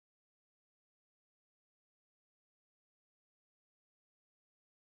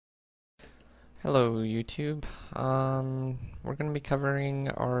Hello YouTube. We're going to be covering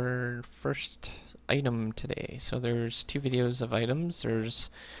our first item today. So there's two videos of items. There's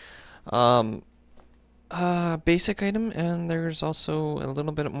um, a basic item and there's also a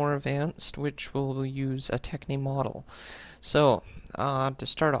little bit more advanced, which will use a Techne model. So to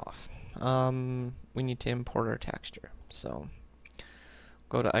start off, we need to import our texture. So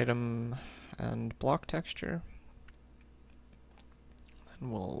go to item and block texture.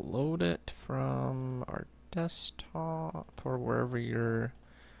 And we'll load it from our desktop or wherever you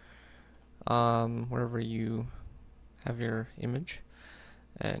have your image,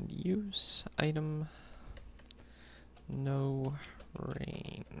 and use item no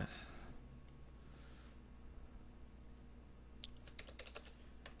rain.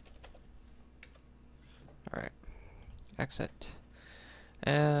 Alright, exit.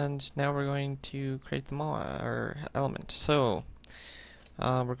 And now we're going to create the our element. So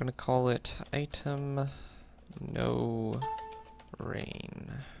we're going to call it item no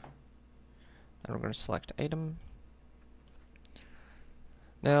rain. And we're going to select item.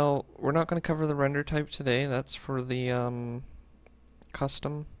 Now, we're not going to cover the render type today. That's for the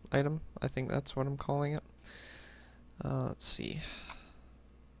custom item. I think that's what I'm calling it. Let's see.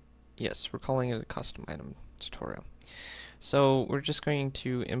 Yes, we're calling it a custom item tutorial. So we're just going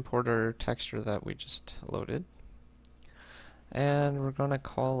to import our texture that we just loaded. And we're going to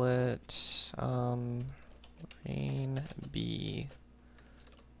call it rain be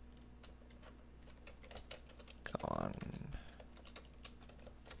gone.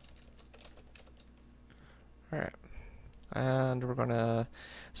 Alright. And we're gonna...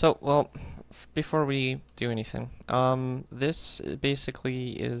 So, well, before we do anything, this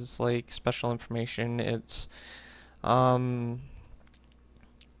basically is like special information. It's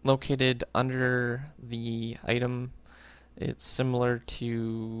located under the item. It's similar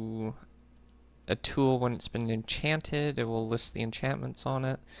to a tool when it's been enchanted. It will list the enchantments on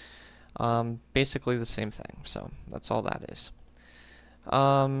it. Basically the same thing, so that's all that is.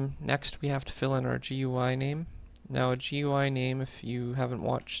 Next we have to fill in our GUI name. Now a GUI name, if you haven't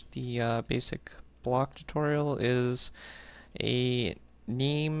watched the basic block tutorial, is a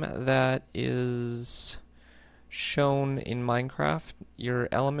name that is shown in Minecraft. Your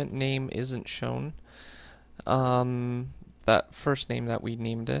element name isn't shown. That first name that we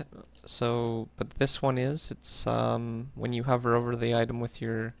named it. So, but this one is. It's when you hover over the item with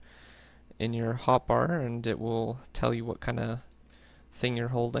in your hotbar, and it will tell you what kind of thing you're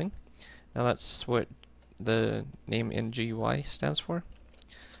holding. Now that's what the name in GUI stands for.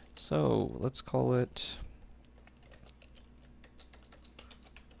 So let's call it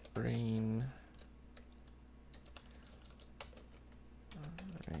rain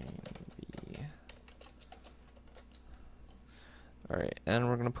B. Alright, and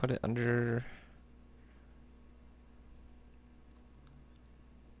we're going to put it under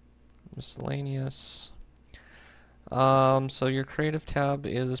miscellaneous. So your creative tab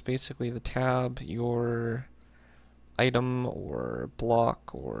is basically the tab your item or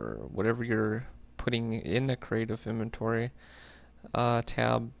block or whatever you're putting in a creative inventory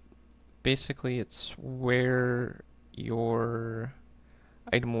tab. Basically, it's where your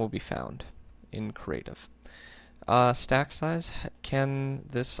item will be found in creative. Stack size, can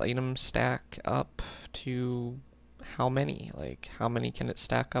this item stack up to how many? Like, how many can it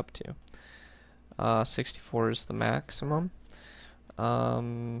stack up to? 64 is the maximum.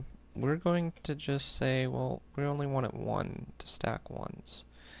 We're going to just say, well, we only want it one to stack ones.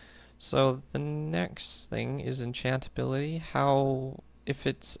 So the next thing is enchantability. How, if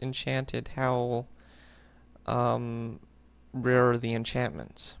it's enchanted, how rare are the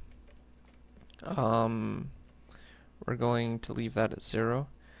enchantments? We're going to leave that at 0.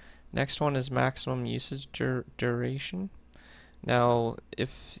 Next one is maximum usage duration. Now,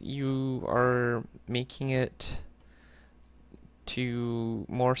 if you are making it to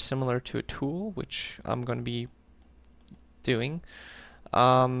more similar to a tool, which I'm going to be doing,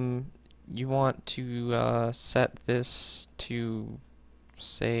 you want to set this to,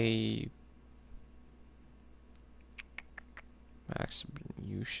 say, max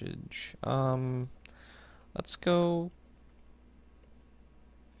usage. Let's go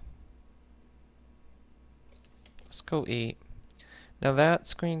 8. Now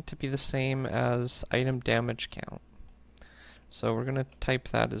that's going to be the same as item damage count. So we're going to type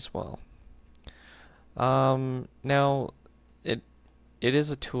that as well. Now it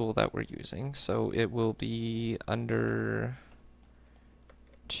is a tool that we're using, so it will be under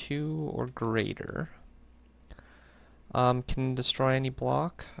 2 or greater. Can destroy any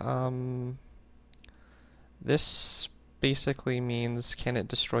block. This basically means can it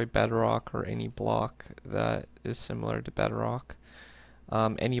destroy bedrock or any block that is similar to bedrock.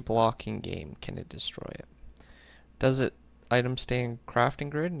 Any block in game, can it destroy it? Does it item stay in crafting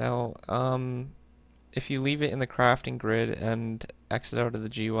grid? Now, if you leave it in the crafting grid and exit out of the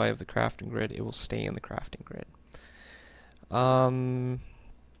GUI of the crafting grid, it will stay in the crafting grid.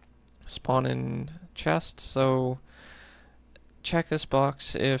 Spawn in chest, so check this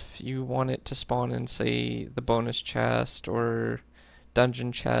box if you want it to spawn in, say, the bonus chest or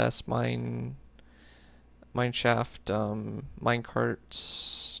dungeon chest, mine shaft, mine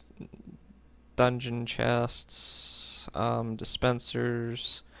carts, dungeon chests,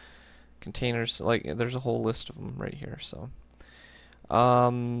 dispensers, containers. Like, there's a whole list of them right here. So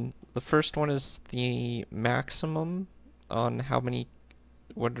the first one is the maximum on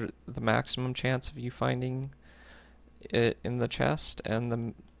what are the maximum chance of you finding it in the chest, and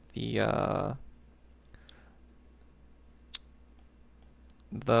the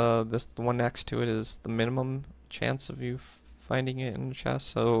one next to it is the minimum chance of you finding it in the chest.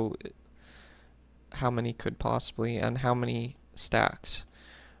 So how many could possibly, and how many stacks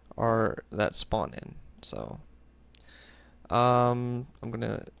are that spawn in. So I'm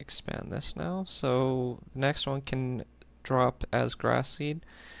gonna expand this now. So the next one can drop as grass seed.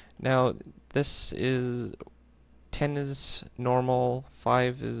 Now this is 10 is normal,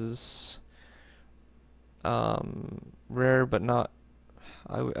 5 is rare, but not,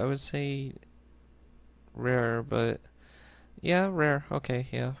 I would say rare, but yeah, rare. Okay,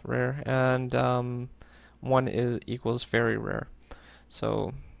 yeah, rare. And 1 equals very rare.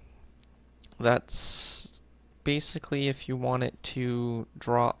 So that's basically if you want it to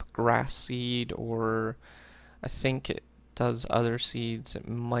drop grass seed, or I think it does other seeds. It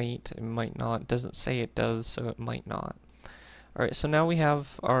might not. It doesn't say it does, so it might not. Alright, so now we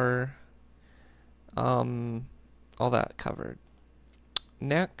have our all that covered.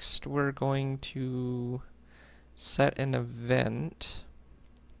 Next, we're going to set an event,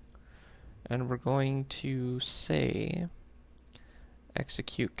 and we're going to say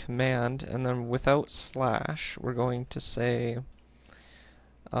execute command, and then without slash, we're going to say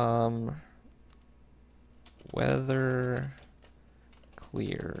weather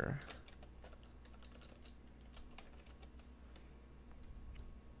clear.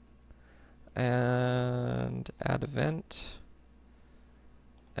 And add event.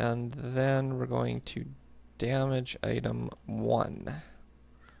 And then we're going to damage item 1.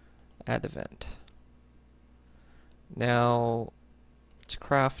 Add event. Now, to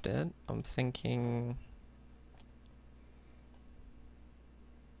craft it, I'm thinking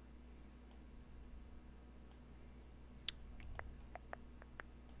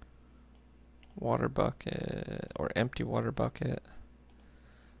water bucket or empty water bucket.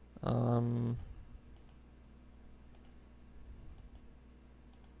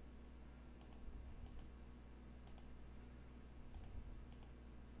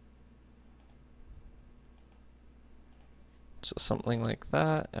 So something like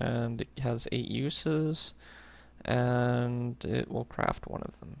that, and it has 8 uses, and it will craft 1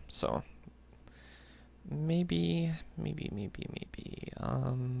 of them. So maybe.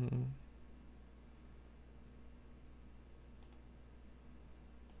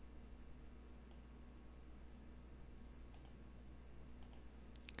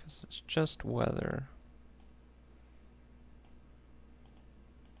 Because it's just weather.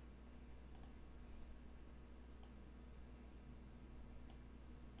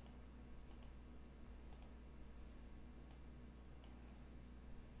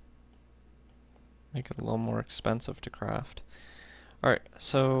 Make it a little more expensive to craft. Alright,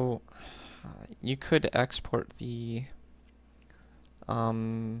 so you could export the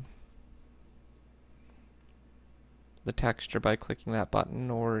texture by clicking that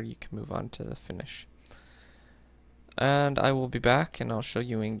button, or you can move on to the finish. And I will be back and I'll show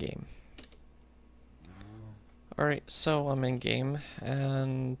you in game. Alright, so I'm in game,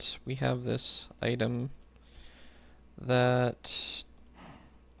 and we have this item that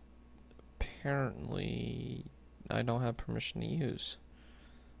apparently I don't have permission to use,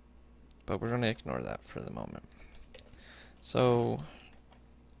 but we're going to ignore that for the moment. So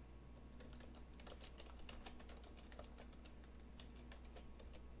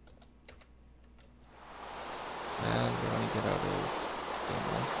and we're going to get out of game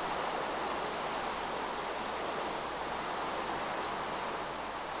mode.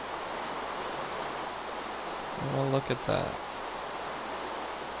 Well, look at that.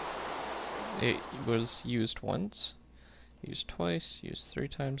 It was used once, used twice, used 3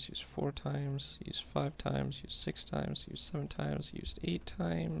 times, used 4 times, used 5 times, used 6 times, used 7 times, used 8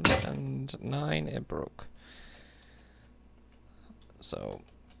 times, and 9, it broke. So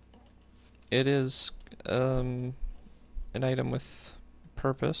it is an item with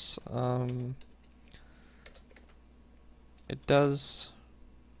purpose. It does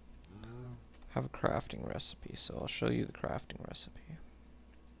have a crafting recipe, so I'll show you the crafting recipe.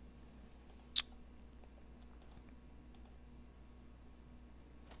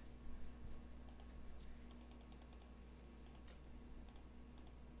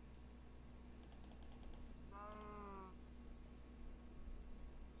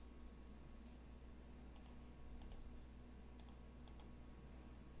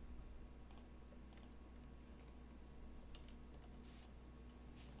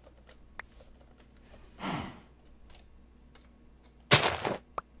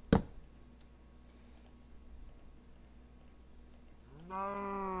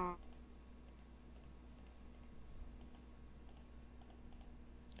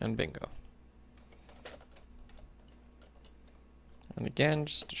 And bingo. And again,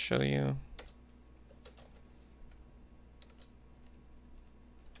 just to show you.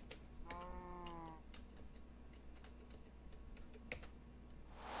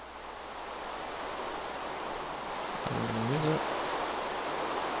 I'm going to use it.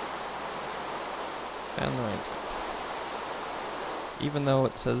 And the rain's gone. Even though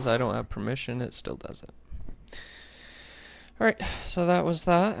it says I don't have permission, it still does it. Alright, so that was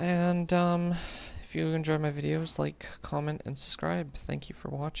that, and if you enjoy my videos, like, comment, and subscribe. Thank you for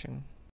watching.